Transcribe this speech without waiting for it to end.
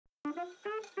Hello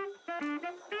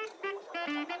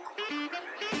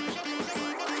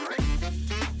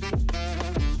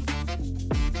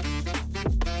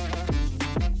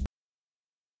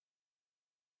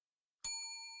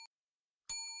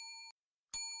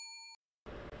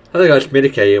guys,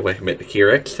 A2K here, welcome back to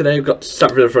Kiwi. Today we've got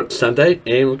something different Sunday,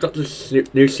 and we've got this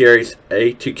new series,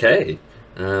 A2K.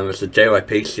 It's a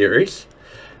JYP series.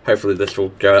 Hopefully this will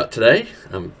go out today.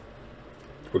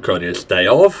 Recording this day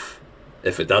off,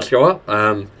 if it does go up.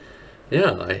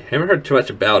 Yeah, I haven't heard too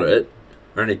much about it.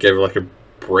 I only gave like a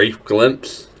brief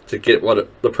glimpse to get what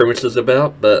the premise is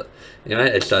about, but you know,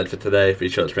 excited for today. Be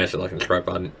sure to smash the like and subscribe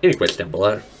button. Any questions down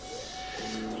below.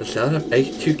 The sound of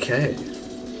A2K.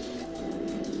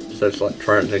 So it's like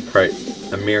trying to create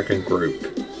an American group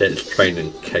that is trained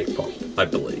in K-pop, I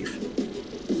believe.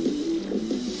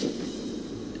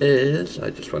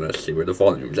 I just want to see where the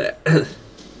volume's at.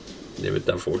 Never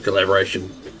done for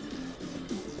collaboration.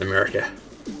 America.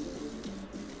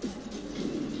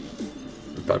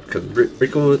 Republican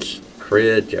Records,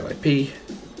 Korea, JYP.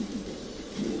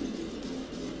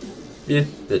 Yeah,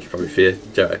 that's probably fair.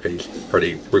 JYP's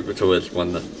pretty reputable as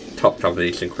one of the top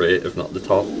companies in Korea, if not the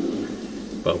top.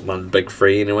 Well, one of the big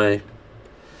three anyway.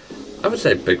 I would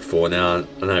say big four now.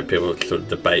 I know people sort of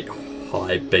debate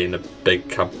HYBE being a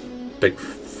big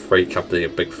three company, a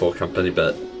big four company,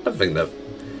 but I think that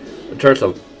in terms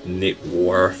of net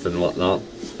worth and whatnot,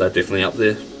 they're definitely up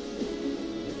there.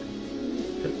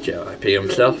 JYP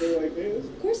himself.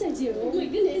 Of course I do. Oh my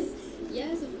goodness.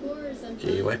 Yes, of course.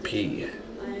 JYP.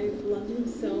 I've loved him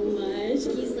so much.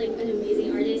 He's like an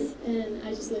amazing artist, and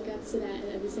I just look up to that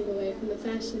in every single way, from the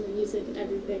fashion, the music, and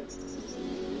everything.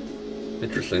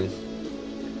 Interesting.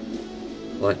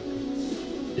 Like,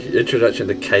 introduction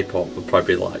to K-pop would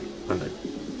probably be like, I don't know,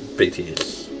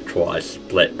 BTS, Twice,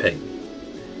 Blackpink.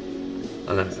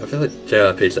 I don't know, I feel like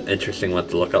JYP is an interesting one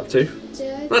to look up to.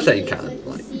 I'm not saying you can't,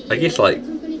 like, I guess like,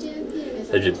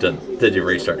 as you did your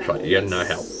research, like, you know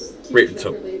how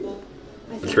reputable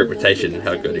his reputation and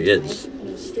how good he is.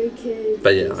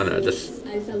 But yeah, I don't know, just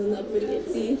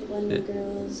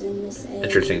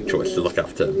interesting choice to look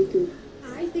up to.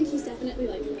 I think he's definitely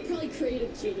like probably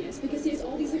creative genius, because he has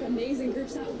all these like amazing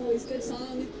groups out with all these good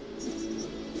songs.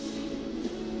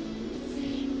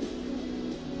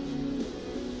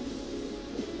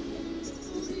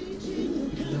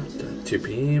 At 2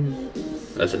 PM.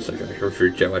 That's just like I go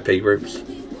through JYP groups.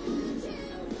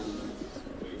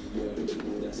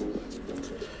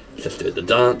 Just do the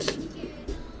dance.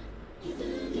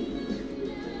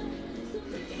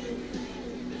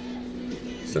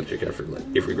 Since you go through like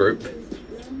every group.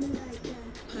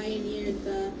 Pioneered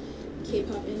the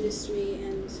K-pop industry,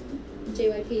 and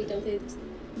JYP, don't they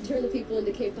turn the people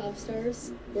into K-pop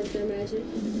stars? Work their magic?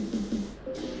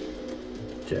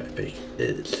 JYP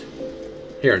is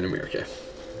here in America.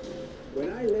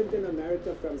 When I lived in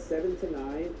America from 7 to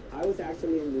 9, I was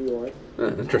actually in New York.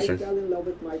 Interesting. I fell in love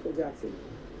with Michael Jackson.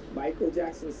 Michael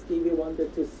Jackson, Stevie Wonder,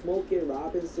 to Smokey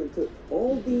Robinson, to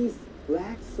all these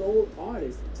black soul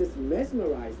artists just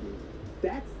mesmerized me.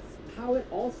 That's how it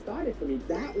all started for me.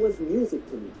 That was music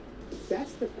to me.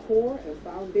 That's the core and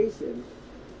foundation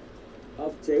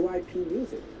of JYP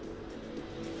music.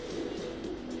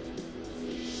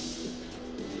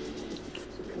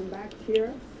 To come back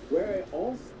here, where it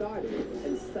all started,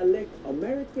 and select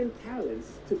American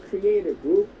talents to create a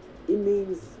group, it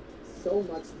means so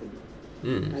much to me.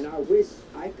 And I wish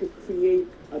I could create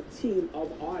a team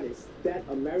of artists that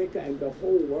America and the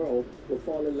whole world will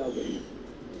fall in love with.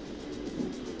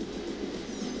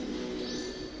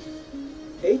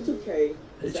 A2K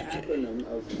is the acronym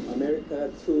of America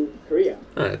to Korea.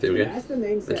 Alright, there we go. As the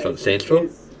name That's what it says, stands for.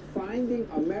 is finding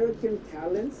American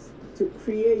talents to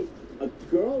create a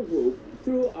girl group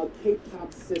through a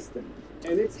K-pop system.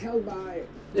 And it's held by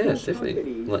Yeah, it's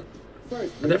definitely like,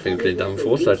 First, I don't think it's been done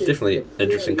before, so it's definitely an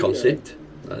interesting concept.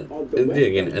 And then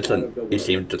again, it's an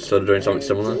ECM that's sort of doing something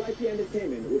similar. Like, I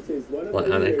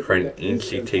don't know, creating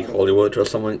NCT Hollywood or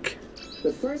something.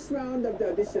 The first round of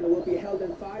the audition will be held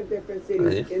in 5 different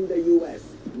cities in the U.S.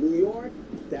 New York,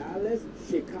 Dallas,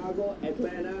 Chicago,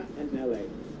 Atlanta, and L.A.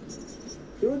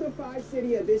 Through the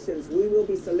 5-city auditions, we will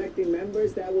be selecting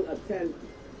members that will attend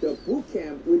the boot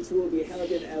camp, which will be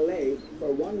held in L.A.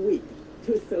 for 1 week.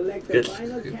 To select the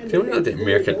final candidates. Can we have the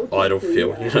American Idol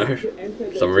feel, you know,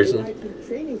 for some reason?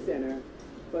 Training center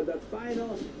for the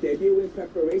final debuting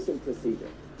preparation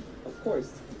procedure. Of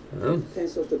course,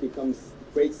 potential to become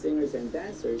great singers and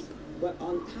dancers, but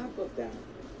on top of that,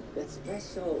 that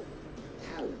special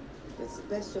talent, that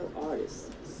special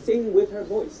artist, sing with her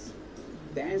voice,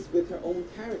 dance with her own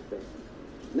character,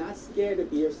 not scared to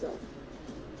be yourself.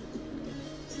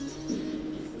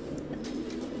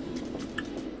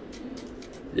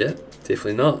 Yeah,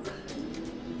 definitely not.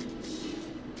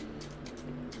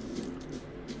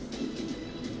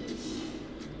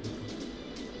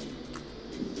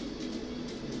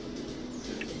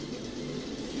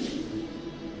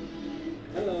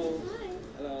 Hello. Hi.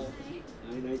 Hello. Hi.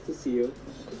 Hi, nice to see you.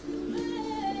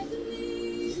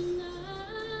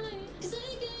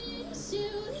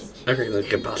 I reckon I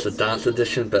could pass the dance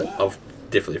edition, but I've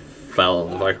definitely fell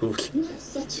on the vocals. You have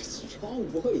such a strong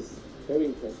voice. Very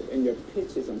impressive. And your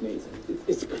pitch is amazing.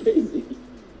 It's crazy.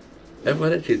 I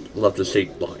would actually love to see,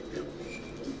 like,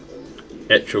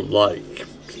 actual, like,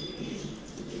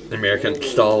 American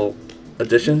style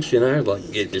editions, you know? Like,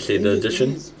 you get to see the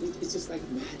edition. It's just like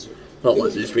magic. Not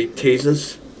like these big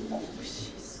teasers. Oh,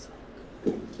 she's so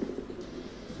good.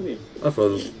 Come here. I thought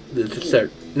it was just so,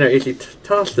 easy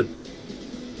task to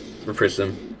repress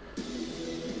them.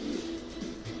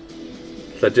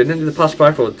 So did any of the past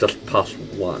five or just past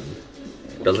one?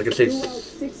 Because I can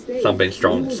see some being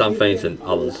strong, some things, and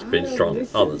others being strong.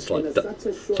 Others like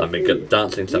some being good at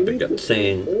dancing, some being good at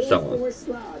singing, so on.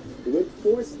 With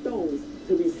 4 stones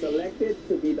to be selected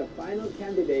to be the final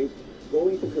candidate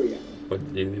going to Korea. But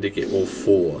you need to get all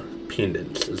 4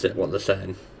 pendants, is that what they're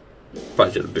saying?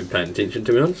 Probably should have been paying attention,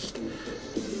 to be honest.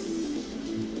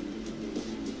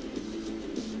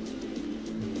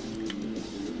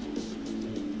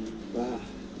 Wow.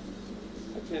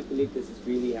 I can't believe this is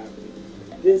really happening.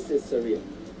 This is surreal.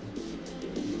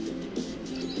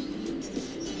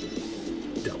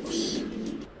 Dallas.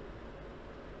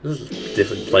 This is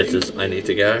different places I need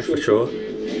to go, for sure.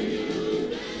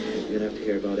 You're gonna have to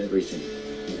care about everything.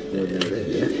 Yeah,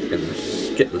 gonna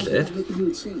skip that. Making you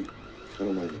insane. I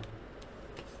don't mind.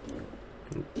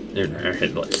 You know, I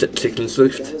had like 6 seconds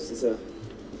left. Dallas is a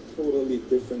totally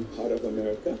different part of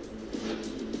America.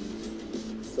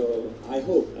 So I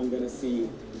hope I'm gonna see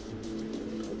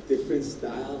a different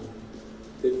style,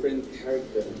 different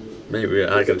character. Maybe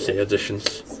I can see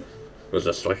auditions. Was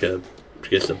this like a, I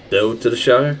guess, a build to the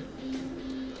show?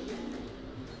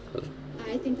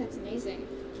 I think that's amazing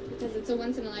because it's a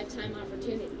once in a lifetime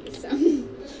opportunity. So I'm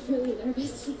really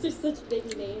nervous since there's such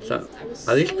big names. So,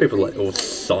 are these people like all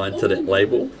signed to that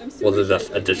label? Or is that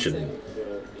auditioning?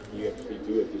 You actually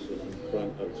do audition in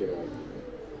front of Gerard.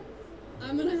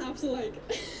 I'm gonna have to like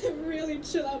really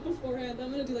chill out beforehand.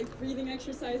 I'm gonna do like breathing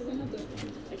exercises. I'm gonna have to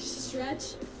like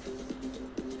stretch.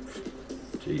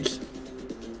 Jeez.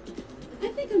 I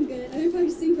think I'm good. I've been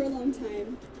practicing for a long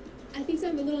time. I think so.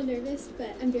 I'm a little nervous,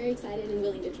 but I'm very excited and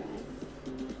willing to try.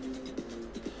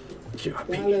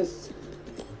 Dallas.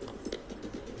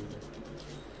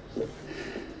 I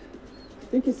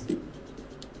think it's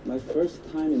my first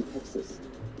time in Texas.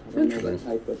 I don't know what Interesting.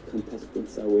 type of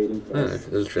contestants are waiting for I us.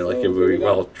 does feel like a very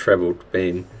well travelled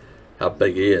being how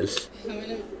big he is. I'm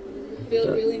gonna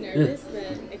feel really nervous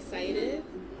but excited,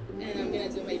 and I'm gonna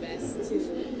do my best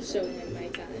to show him my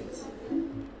talent.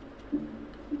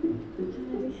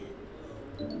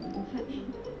 Hi.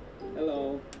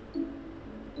 Hello.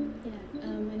 Yeah,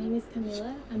 my name is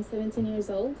Camila. I'm 17 years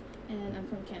old, and I'm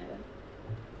from Canada.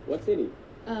 What city?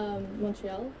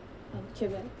 Montreal,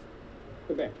 Quebec.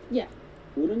 Quebec. Yeah,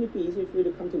 Wouldn't it be easier for you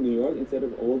to come to New York instead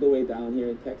of all the way down here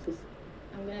in Texas?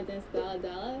 I'm gonna dance Dalla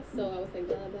Dalla, so I was like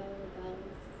Dalla Dalla, Dallas.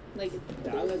 Like,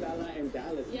 Dalla Dalla and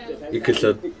Dallas. Yeah. That's You could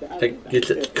say, Dallas. I guess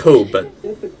it's cool, but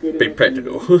That's a good be enough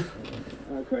practical.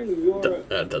 currently, you're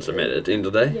That doesn't matter at the end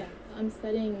of the day. yeah, I'm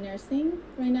studying nursing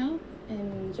right now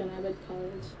in John Abbott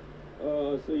College.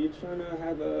 so you're trying to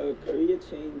have a career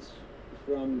change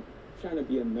from trying to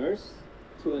be a nurse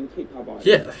to a K-pop artist.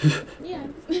 Yeah. Yeah,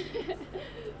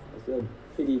 It's a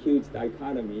pretty huge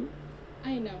dichotomy.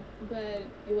 I know, but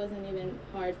it wasn't even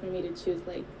hard for me to choose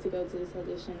like to go to this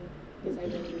audition because I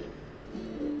really.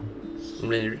 I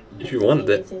mean, if you wanted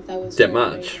it since I was that very,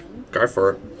 much, very young. go for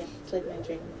it. Yeah, it's like my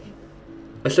dream.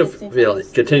 I still feel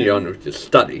like continue on with your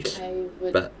studies, I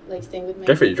would but like staying with my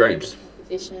go for your friends, dreams.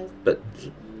 competitions, but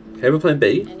have a plan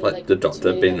B, any, like the doctor,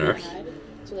 opportunity being that I nurse. had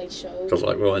to like show Because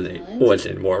like we my always talent. always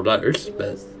need more of those, It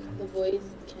but was The Voice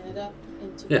Canada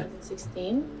in Yeah.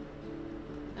 2016.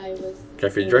 I was Go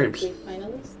for your one dreams. of the 3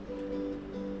 finalists.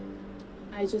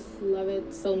 I just love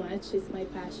it so much. It's my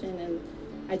passion, and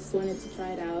I just wanted to try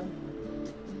it out.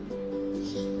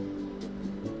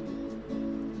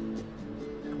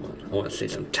 I want to see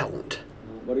some talent.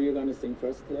 What are you going to sing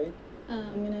first today?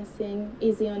 I'm gonna sing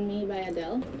 "Easy on Me" by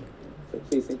Adele. So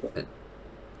please sing for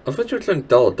I thought you were saying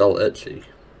Doll Doll Itchy.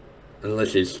 Unless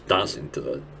she's dancing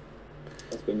to it.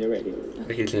 us when you're ready.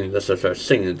 I keep saying this is her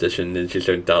singing edition, and she's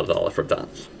doing Doll Doll for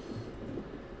dance.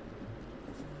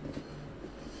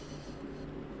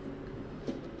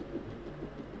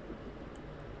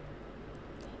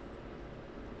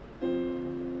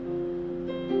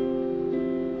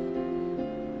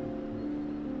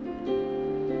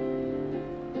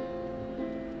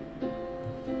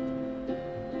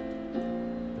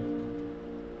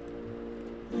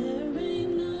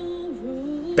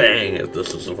 bang if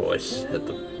this is the voice. Hit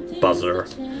the buzzer.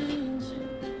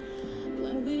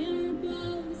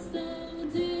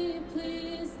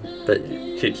 But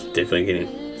she's definitely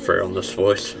getting through on this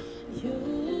voice.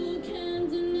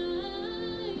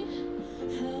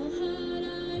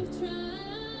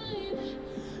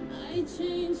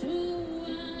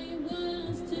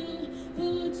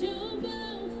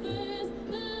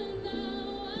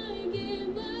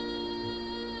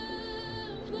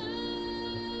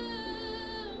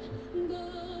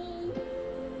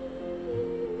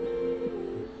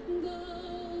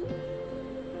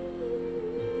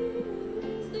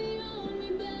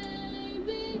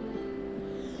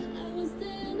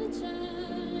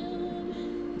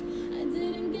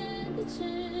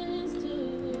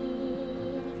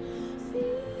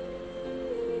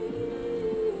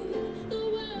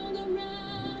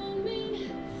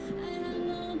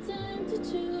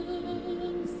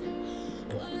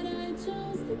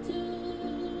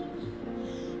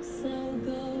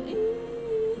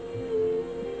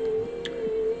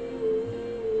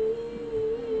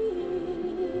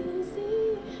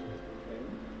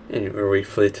 Anyway, we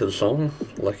flee to the song,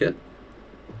 like it.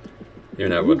 You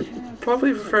know, I would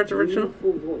probably prefer the original.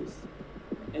 Full voice,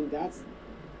 and that's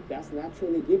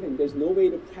naturally given. There's no way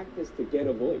to practice to get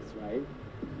a voice, right?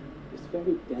 It's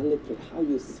very delicate how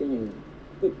you sing.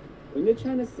 But when you're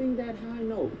trying to sing that high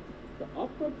note, the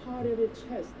upper part of your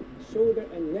chest, shoulder,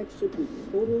 and neck should be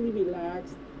totally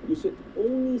relaxed. You should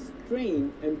only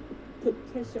strain and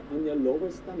put pressure on your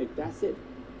lower stomach. That's it.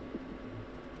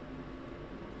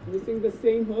 Can you sing the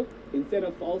same hook instead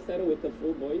of falsetto with the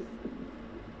full voice?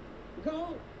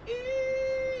 Go easy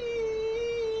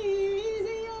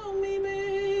on me,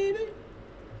 baby.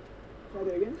 Try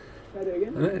that again. Try that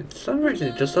again. For some reason,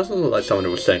 it just doesn't look like someone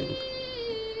who was singing.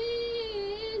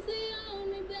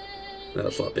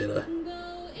 That's a lot better.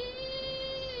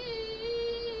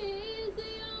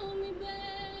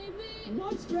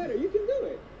 Much better. You can do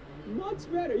it.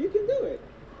 Much better. You can do it.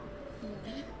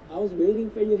 I was waiting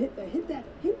for you to hit that,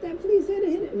 please hit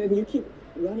it. And then you keep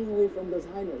running away from those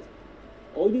high notes.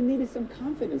 All you need is some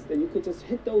confidence that you could just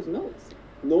hit those notes,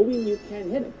 knowing you can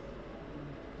hit them.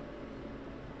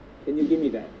 Can you give me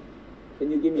that?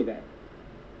 Can you give me that?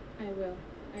 I will.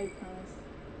 I promise.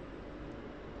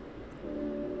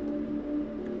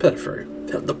 Put it through.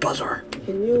 Hit the buzzer.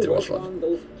 Can you work on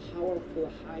those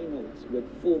powerful high notes with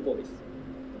full voice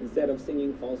instead of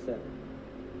singing falsetto?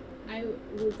 I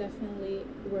will definitely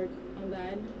work on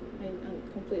that. I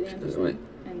completely understand.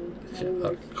 And I will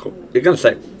work cool. You're gonna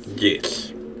say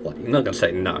yes. Like, you're not gonna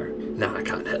say no. No, I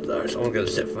can't hit those. I'm gonna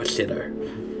sit for my sitter.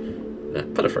 No,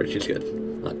 put it through. She's good.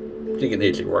 Like, you can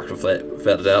easily work with that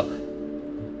without a doubt.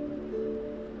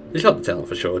 He's got the talent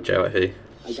for sure, JYP.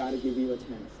 I gotta give you a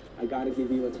chance. I gotta give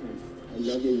you a chance. I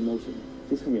love your emotion.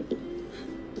 Please come here.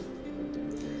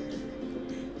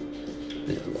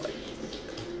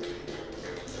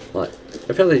 Like,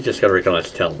 I feel like you just gotta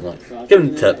recognize talent. Like, give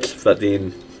him tips, but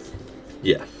then,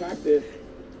 yeah. Practice.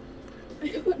 I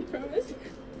promise.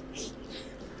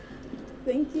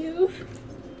 Thank you.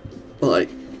 Like,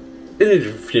 in a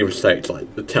few mistakes,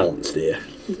 like, the talent's there.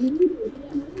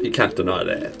 You can't deny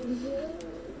that.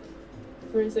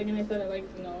 For a second, I thought, like,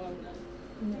 no,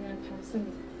 I'm not gonna pass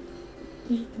him.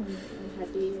 I'm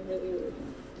happy, really.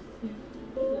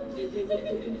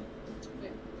 Yeah.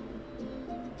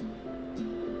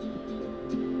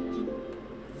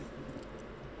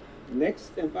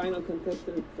 Next and final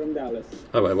contestant from Dallas.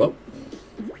 Oh, wait, what?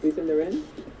 Please enter in.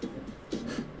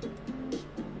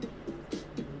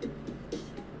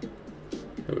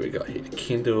 Who we got here?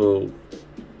 Kendall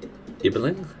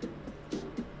Ebeling?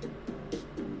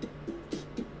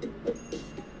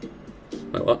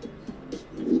 Wait, what?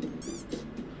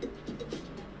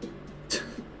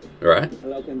 Alright.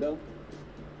 Hello, Kendall.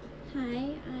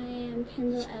 Hi, I am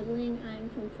Kendall Ebeling. I'm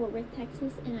from Fort Worth,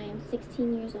 Texas, and I am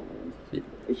 16 years old.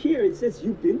 Here it says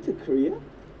you've been to Korea?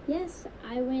 Yes,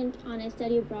 I went on a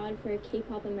study abroad for a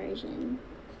K-pop immersion.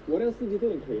 What else did you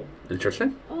do in Korea?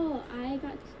 Interesting. Oh, I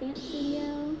got this dance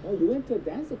studio. Oh, you went to a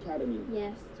dance academy?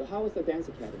 Yes. So how was the dance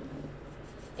academy?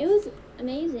 It was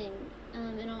amazing.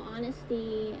 In all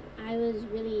honesty, I was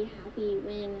really happy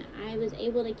when I was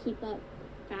able to keep up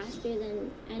faster than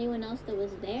anyone else that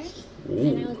was there. Ooh.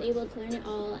 And I was able to learn it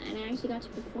all, and I actually got to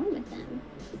perform with them.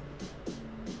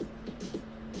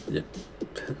 Yeah.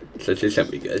 So she's gonna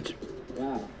be good.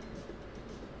 Wow.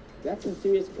 That's some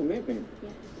serious commitment.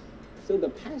 Yes. So the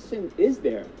passion is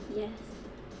there. Yes.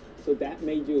 So that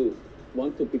made you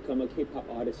want to become a K-pop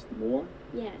artist more?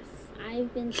 Yes.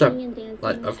 I've been So, singing and dancing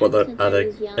like, I've got the, since are I they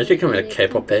was young. actually coming and a it's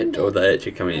K-pop something band, or are that they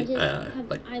actually I coming just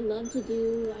like I love to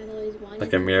do. I've always wanted like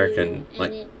to American, do,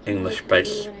 like and it can always help me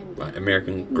English-based, when I'm like down.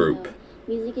 American And group? so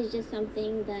music is just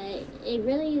something that it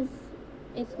really is.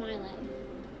 It's my life.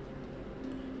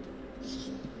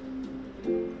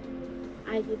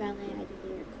 I do ballet. I do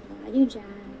lyrical. I do jazz.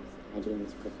 I do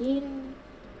musical theater.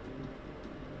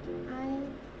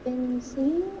 I've been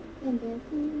singing and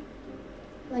dancing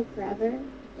like forever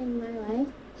in my life.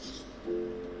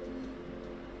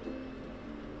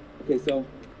 Okay, so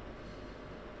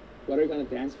what are you gonna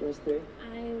dance for us today?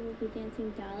 I will be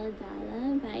dancing Dala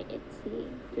Dala by ITZY.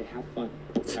 Okay, have fun.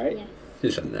 All right. Yes.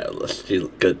 She's a nailist. She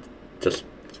look good, just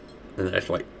in those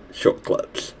like short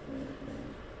clips.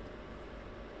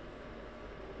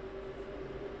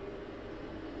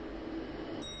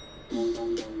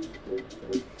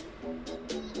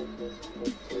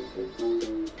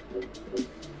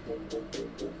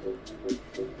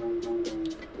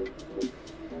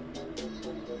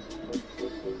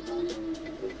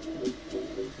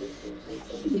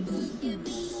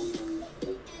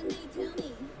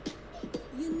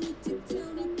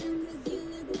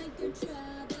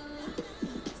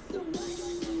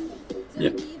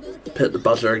 Yep. Hit the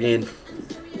buzzer again.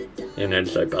 You know to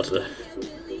say buzzer.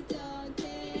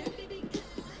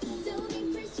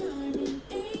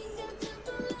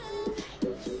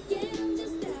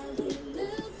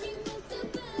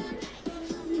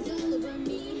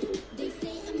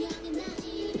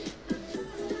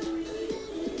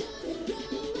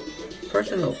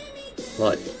 Personal,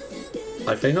 like,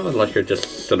 I think I would like her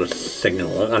just sort of singing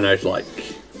along. I know it's like,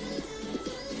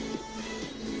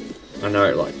 I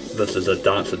know like this is a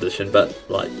dance edition, but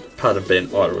like part of being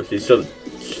idol is you sort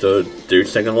of do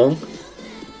sing along.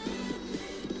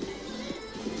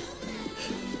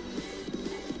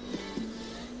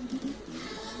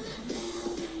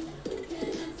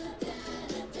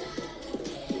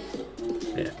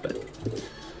 Yeah, but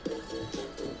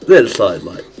the other side,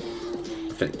 like,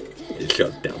 I think it's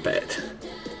got down bad.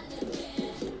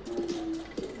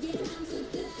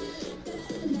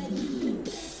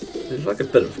 There's like a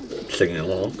bit of singing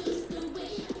along.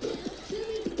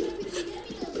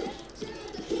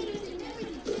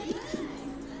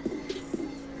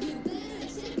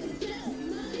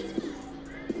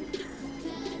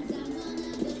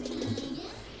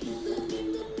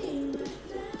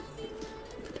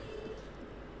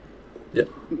 Yep,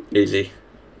 easy.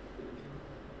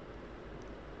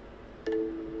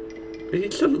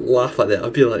 You'd sort of laugh like that.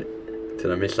 I'd be like,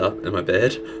 did I mess up? Am I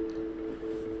bad?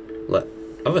 Like,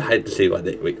 I would hate to see like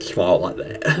that weak smile like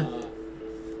that.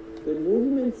 The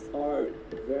movements are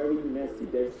very messy.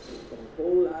 There's a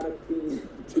whole lot of things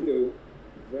to do.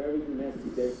 Very messy.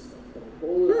 There's a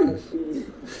whole lot of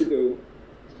things to do.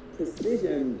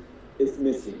 Precision is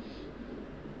missing.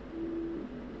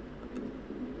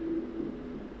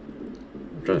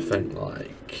 I'm trying to think,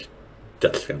 like,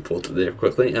 just gonna pause it there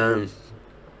quickly.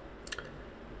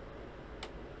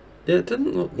 Yeah, it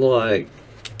didn't look like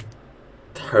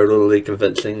totally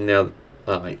convincing. Now,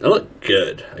 I mean, it looked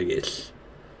good, I guess.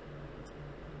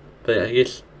 But yeah, I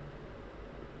guess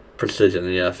precision.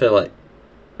 Yeah, I feel like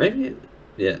maybe,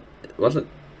 yeah, it wasn't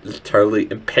as totally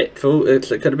impactful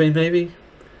as it could have been. Maybe,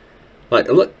 like,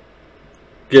 it looked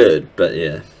good, but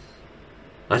yeah,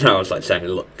 I know I was like saying it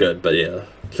looked good, but yeah,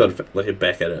 sort of looking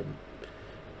back at it,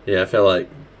 yeah, I feel like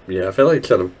it's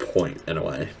sort of point in a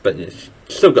way, but yeah,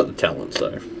 still got the talent,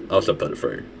 so I'll still put it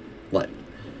through. Like,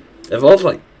 if I was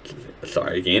like,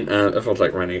 sorry again, if I was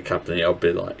like running a company, I'll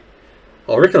be like,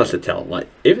 I'll recognise the talent. Like,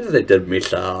 even if they did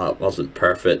mess up, wasn't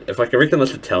perfect, if I can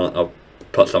recognise the talent, I'll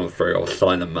put someone through, I'll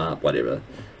sign them up, whatever.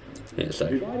 Yeah, so.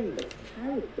 Regarding the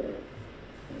character,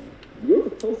 you're the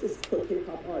closest to a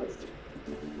K-pop artist.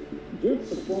 You're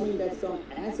performing that song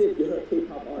as if you're a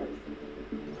K-pop artist.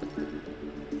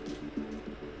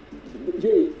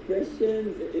 Your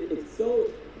expressions,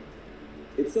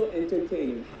 it's so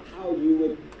entertaining how you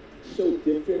would show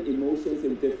different emotions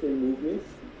in different movements.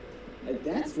 And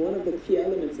that's one of the key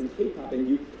elements in K-pop, and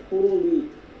you totally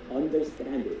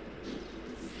understand it.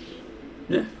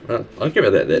 Yeah, well, I'll give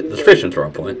it that. The expression's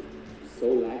on point. So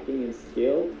lacking in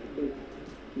skill, I think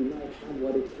you might have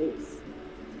what it takes.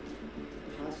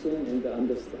 Passion and the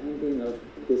understanding of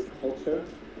this culture.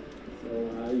 So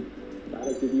I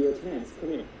gotta give you a chance. Come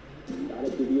here. Gotta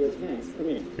give you a chance. Come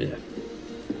here. Yeah.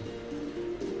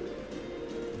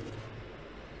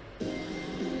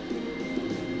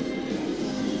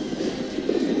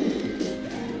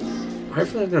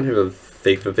 Hopefully I'm going to have a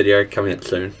FIFA video coming out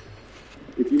soon.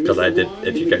 Because I did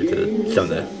educate to some of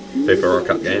the FIFA World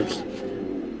Cup games.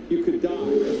 You could die.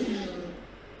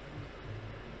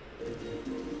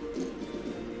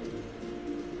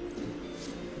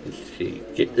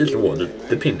 is awarded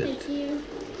the pendant. Thank you.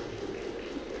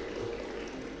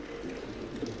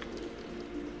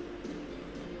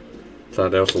 So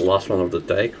that was the last one of the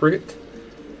day, correct?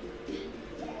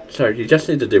 So you just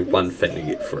need to do one thing to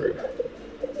get through.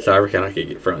 So I reckon I could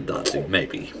get through on dancing,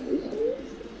 maybe.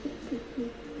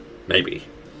 Maybe.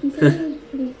 He said it was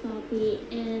pretty sloppy,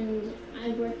 and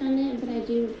I've worked on it, but I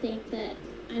do think that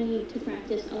I need to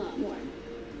practice a lot more.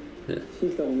 Yeah.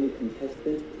 She's the only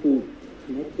contestant who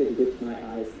connected with my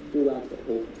eyes throughout the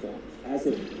whole performance, as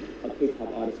if a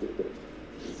K-pop artist would do.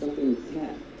 Something you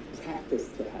can't practice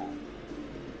to have.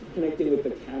 Connecting with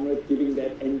the camera, giving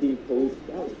that ending pose,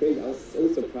 that was great. I was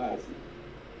so surprised.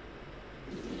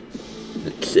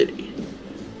 City.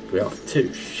 We're off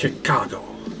to Chicago.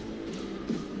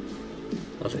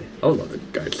 I would love to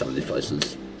go to some of these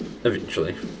places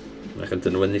eventually. Like I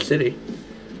didn't win the city.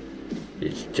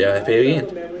 It's JYP I have a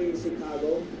again. memory in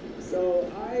Chicago.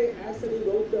 So I actually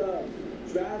wrote the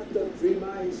draft of Dream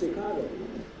Eye in Chicago.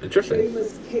 Interesting.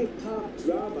 Famous K-pop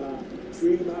drama,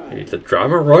 Dream Eye. He's a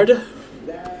drama writer.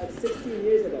 That's 16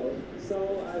 years ago.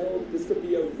 So I hope this could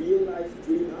be a real life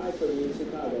Dream Eye for me in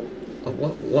Chicago. Oh,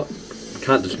 what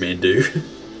can't this man do?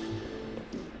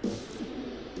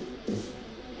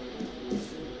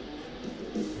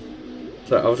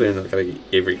 So obviously I'm not gonna get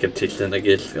every contestant, I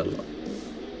guess.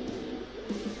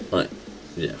 Like,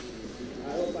 yeah.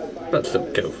 I hope I find But still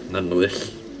balance. cool,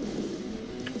 nonetheless.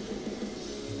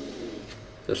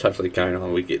 Just hopefully going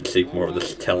on we get to see more of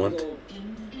this talent.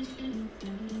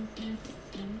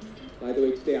 By the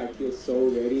way, today I feel so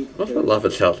ready. What I love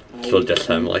is how it's not just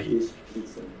him, like,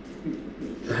 Pizza.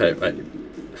 hey, mate.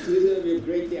 Today's gonna be a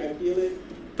great day. I feel it.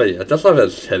 But yeah, I just love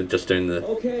it's him just doing the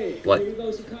Okay, Like- here we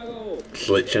go, Chicago.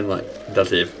 selection, like,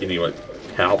 doesn't have any, like,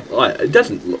 help. Like, it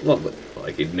doesn't look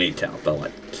like he needs help, but,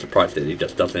 like, surprised that he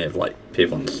just doesn't have, like,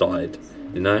 people on the side,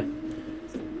 you know?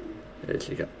 There's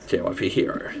you got JYP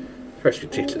Hero. First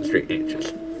contestant, 3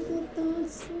 inches.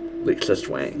 Lexa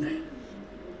Swang.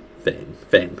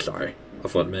 Fang, sorry. I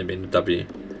thought it may have been a W.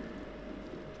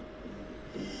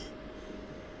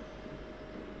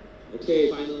 Okay,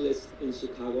 finalists in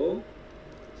Chicago,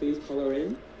 please color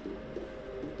in.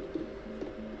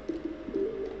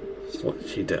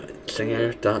 What's she doing?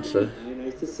 Singer, dancer? Hi,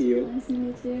 nice to see you. Nice to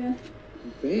meet you.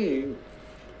 Bang!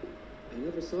 I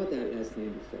never saw that last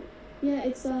name before. Yeah,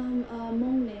 it's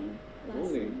Hmong name.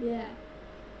 Last name. Hmong? Yeah.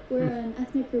 We're an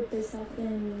ethnic group based off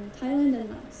in Thailand and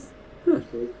Laos.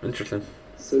 Okay. Interesting.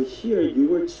 So here, you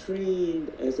were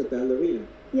trained as a ballerina.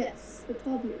 Yes, for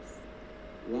 12 years.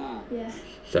 Wow. Yeah.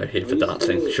 So here for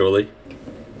dancing, surely.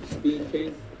 Being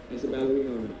trained as a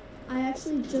ballerina or not? I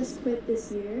actually just quit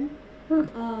this year.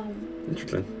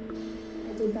 Interesting.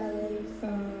 I did ballet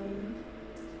from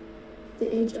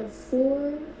the age of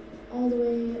 4 all the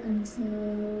way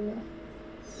until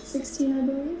 16, I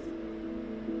believe.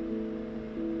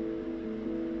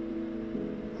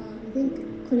 I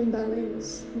think quitting ballet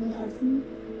was really hard for me.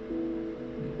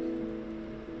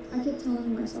 I kept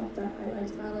telling myself that I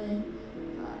liked ballet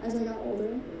as I got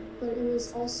older, but it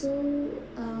was also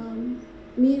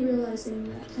me realizing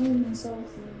that telling myself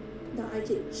that I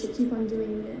should keep on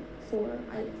doing it for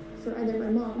either my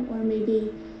mom or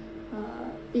maybe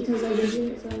because I've been doing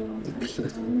it for a long time. I kept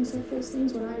telling myself those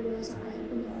things when I realized that I had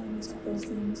been telling myself those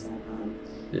things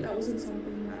that that wasn't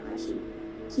something that I should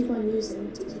keep on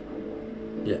using to keep on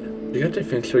going. Yeah. You gotta do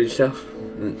things for yourself.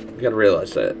 And you gotta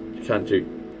realize that you can't do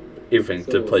everything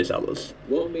to please others.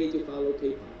 What made you follow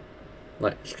K-pop?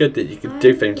 Like, it's good that you can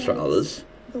do things for others,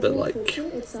 The but whole like, culture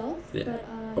itself, yeah.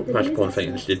 but The most important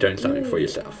thing is you're doing something for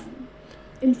yourself.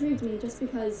 Intrigued me just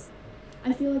because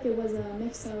I feel like it was a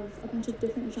mix of a bunch of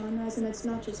different genres and it's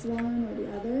not just one or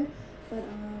the other, but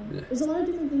there's a lot of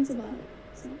different things about it.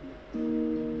 So.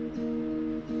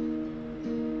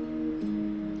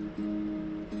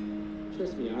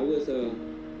 Trust me, I was a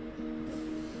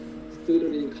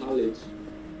student in college,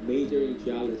 majoring in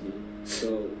geology,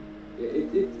 so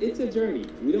it's a journey.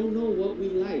 We don't know what we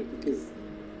like because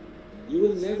you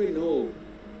will never know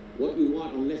what you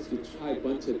want unless you try a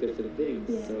bunch of different things.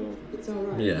 Yeah. So it's all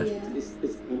right. Yeah.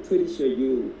 I'm pretty sure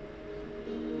you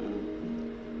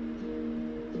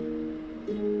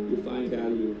find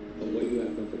value of what you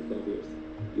have done for 12 years.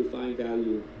 You find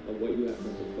value of what you have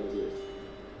done for 12 years.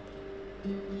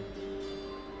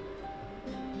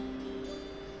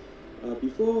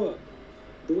 Before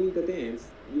doing the dance,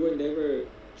 you were never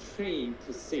trained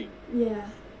to sing. Yeah.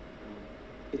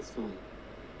 It's fun.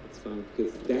 It's fun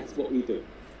because that's what we do.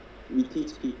 We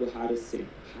teach people how to sing,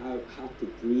 how to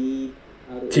breathe,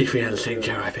 how to Teach me how to sing,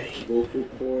 JYP. vocal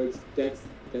cords. That's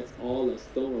all us.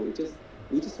 Don't worry.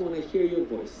 We just want to hear your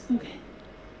voice. Okay.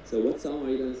 So what song are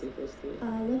you gonna sing for us today?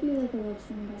 Love You Like a Love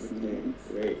Song by Okay, Cindy.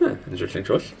 great. Yeah, interesting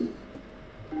choice.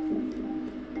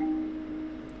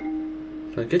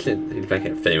 So I guess he's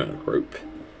making a female group.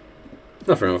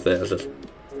 Nothing wrong with that. It's just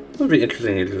it would be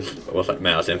interesting if it was like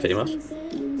males and females.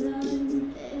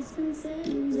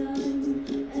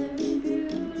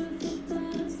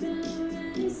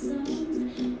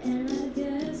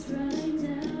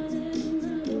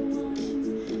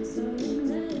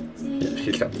 Yeah,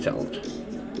 she's got the talent.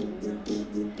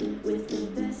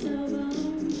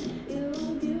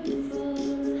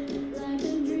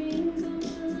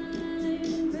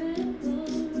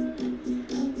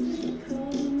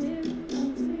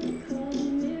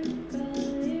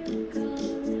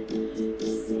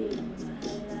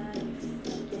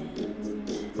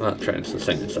 I'm not trying to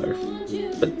sing it, so,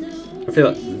 but I feel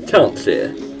like the talent's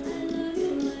there.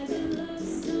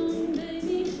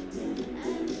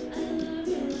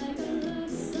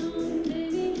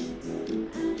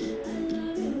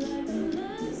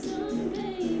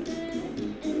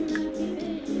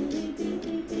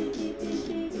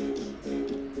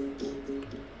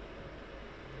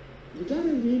 You got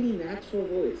a really natural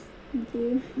voice. Thank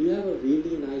you. You have a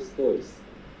really nice voice.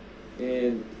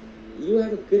 And you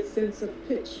have a good sense of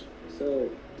pitch. So,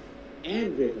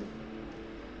 and rhythm.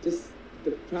 Just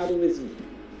the problem is me.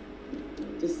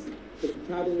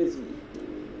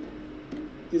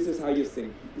 This is how you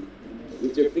sing.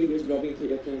 With your fingers rubbing to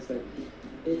your hands like,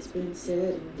 it's been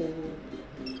said and done.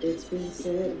 It's been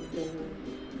said and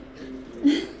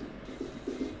done.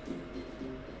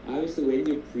 Obviously, when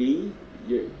you breathe,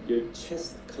 your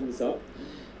chest comes up.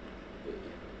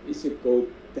 It should go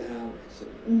down,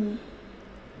 actually. Mm-hmm.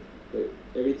 But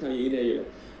every time you inhale, you're like,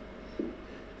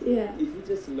 Yeah. if you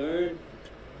just learn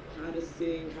how to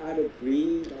sing, how to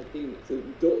breathe, I think so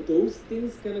those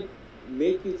things gonna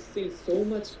make you sing so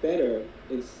much better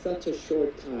in such a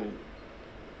short time.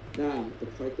 Now, the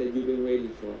part that you've been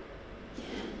waiting for.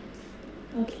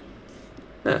 Okay.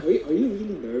 Yeah. Are you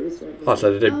really nervous right now? Oh,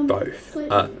 so they did both.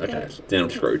 slightly, Okay, then I'm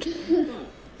screwed. Come on,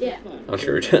 Yeah. come on. I'm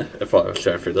screwed if I was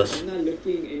going through this. I'm not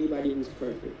looking at anybody who's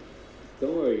perfect.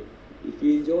 Don't worry. If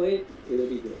you enjoy it, it'll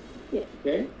be good. Yeah.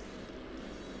 Okay?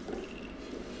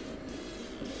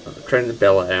 Training the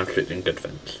ballet and shooting good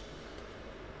things.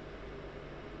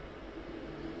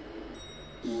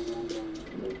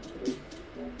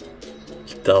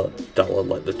 Dollar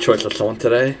like the choice of song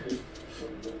today.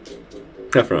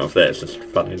 Nothing wrong with that, it's just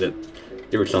funny that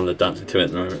every song they're dancing to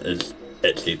at the moment is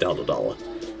actually $1.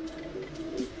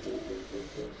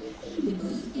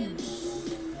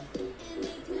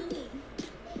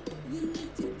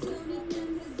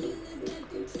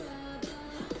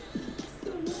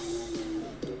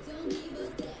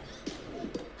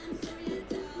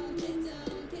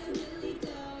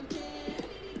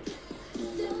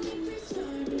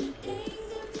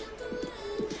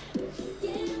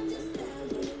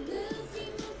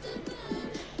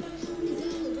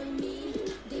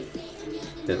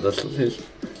 Yeah, this is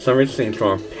some reason seems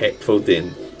more impactful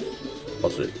than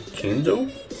was it Kendall?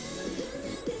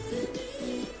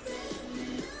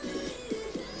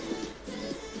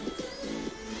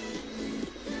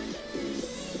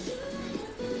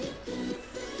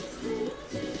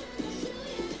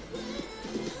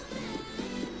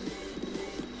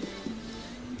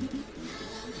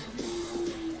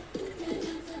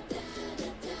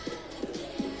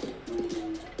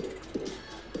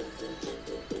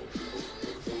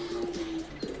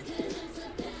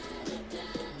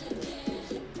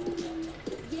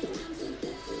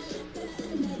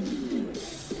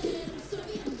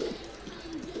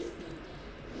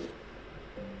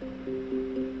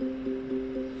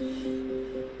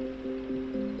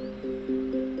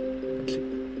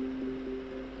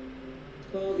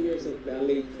 Of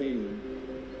ballet training.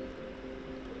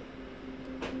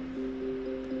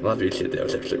 Well, you said that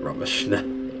was absolute rubbish. No,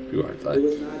 you won't It though.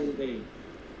 was not in vain.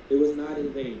 It was not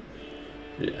in vain.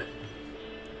 Yeah.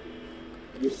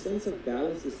 Your sense of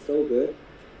balance is so good.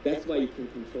 That's why you can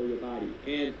control your body.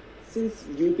 And since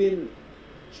you've been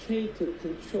trained to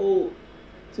control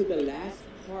to the last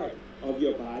part of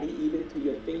your body, even to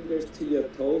your fingers, to your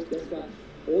toes, that's why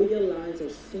all your lines are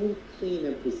so clean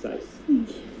and precise.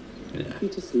 Yeah. If you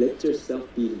just let yourself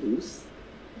be loose,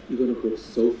 you're gonna grow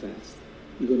so fast.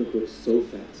 You're gonna grow so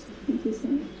fast. Thank you so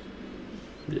much.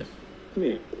 Yeah. Come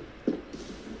here.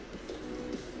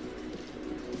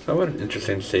 So I would be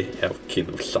interesting to see how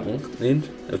Kendall's song then,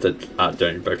 if they are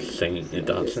doing both singing and Yes,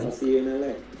 I'll dancing. see you in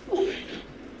LA. Oh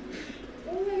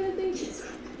my god, thank you so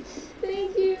much.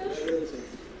 Thank you. Congratulations.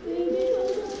 Thank you.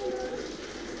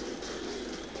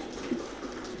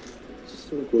 Just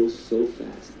gonna grow so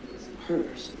fast. It's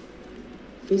hers.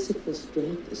 physical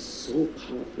strength is so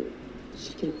powerful.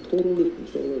 She can totally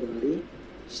control her body.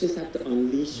 She just have to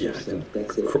unleash Yeah, I herself. can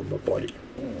That's it. control my body.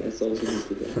 That's all she needs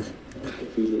to do. I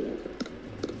really like her.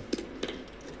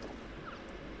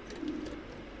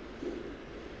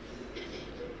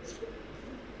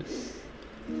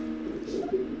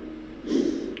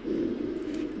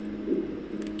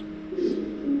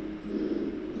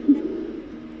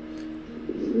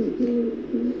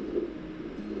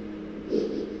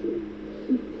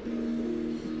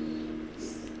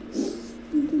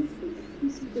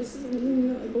 This is something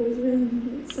that I've always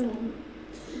been, so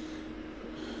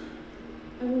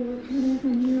I will work harder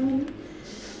from here on.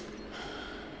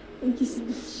 Thank you so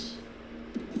much.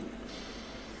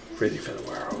 Ready for the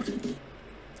world.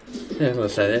 Yeah, I was gonna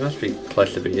say, that must be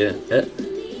close to be it.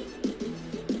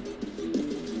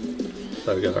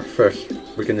 So we got our first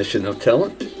recognition of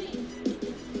talent.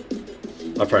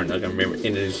 I'm probably not going to remember any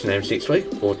of these names next week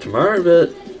or tomorrow,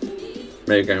 but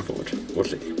maybe going forward. We'll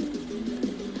see.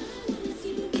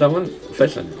 So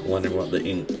I'm wondering what the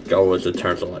end goal is in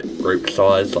terms of like group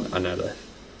size. Like I know that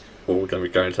we're going to be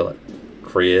going to like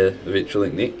Korea eventually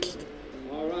next.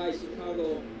 Alright,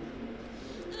 Chicago.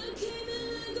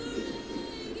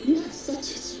 You have such a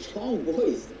strong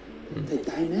voice. The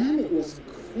dynamic was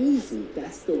crazy.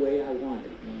 That's the way I want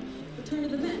it. Return to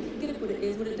the Mac. Get it what it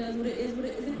is, what it does, what it is, what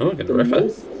it isn't. Oh, we're going to The rip it.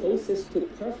 most closest to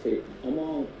perfect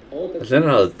among all the Is that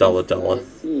another dollar? I've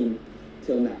seen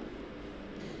till now.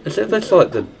 Is that that's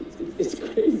like the It's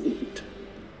crazy.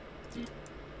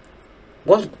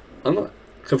 what? I'm not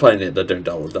complaining that they're doing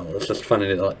dollar. It's just funny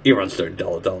that like everyone's doing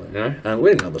dollar, you know. And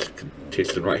we know this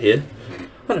contestant right here.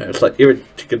 I don't know. It's like every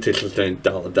contestant's doing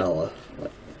dollar.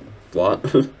 Like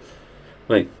what?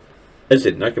 I mean, is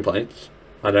it no complaints?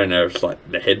 I don't know if it's like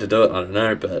they had to do it. I don't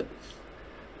know, but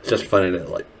it's just funny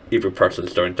that like every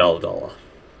person's doing dollar.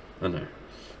 I know.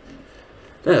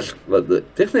 That's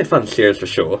definitely a fun series for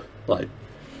sure. Like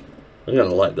I'm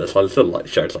gonna like this. I sort of like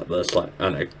shows like this. Like I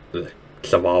don't know the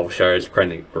survival shows,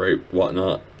 creating a group,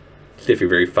 whatnot. It's definitely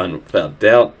very fun without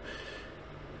doubt.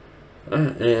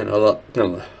 And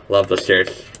I love this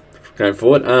series going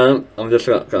forward. I'm just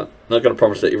not gonna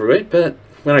promise it every week, but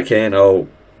when I can, I'll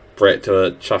react to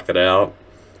it, chuck it out.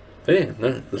 But yeah,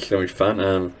 no, this is gonna be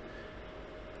fun.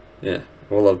 Yeah,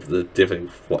 we'll love to definitely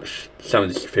watch some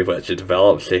of these people actually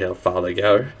develop, see how far they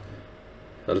go.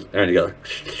 I only got a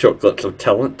short glimpse of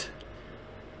talent.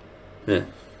 Yeah.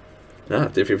 No,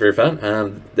 definitely very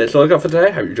fun. That's all I got for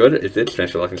today. Hope you enjoyed it. If you did,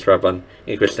 smash the like and subscribe button.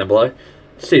 Any questions down below.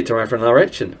 See you tomorrow for another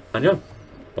reaction. Annyeong.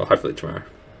 Well, hopefully tomorrow.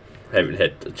 I haven't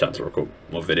had a chance to record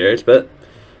more videos, but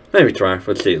maybe tomorrow.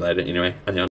 We'll see you later anyway. Annyeong.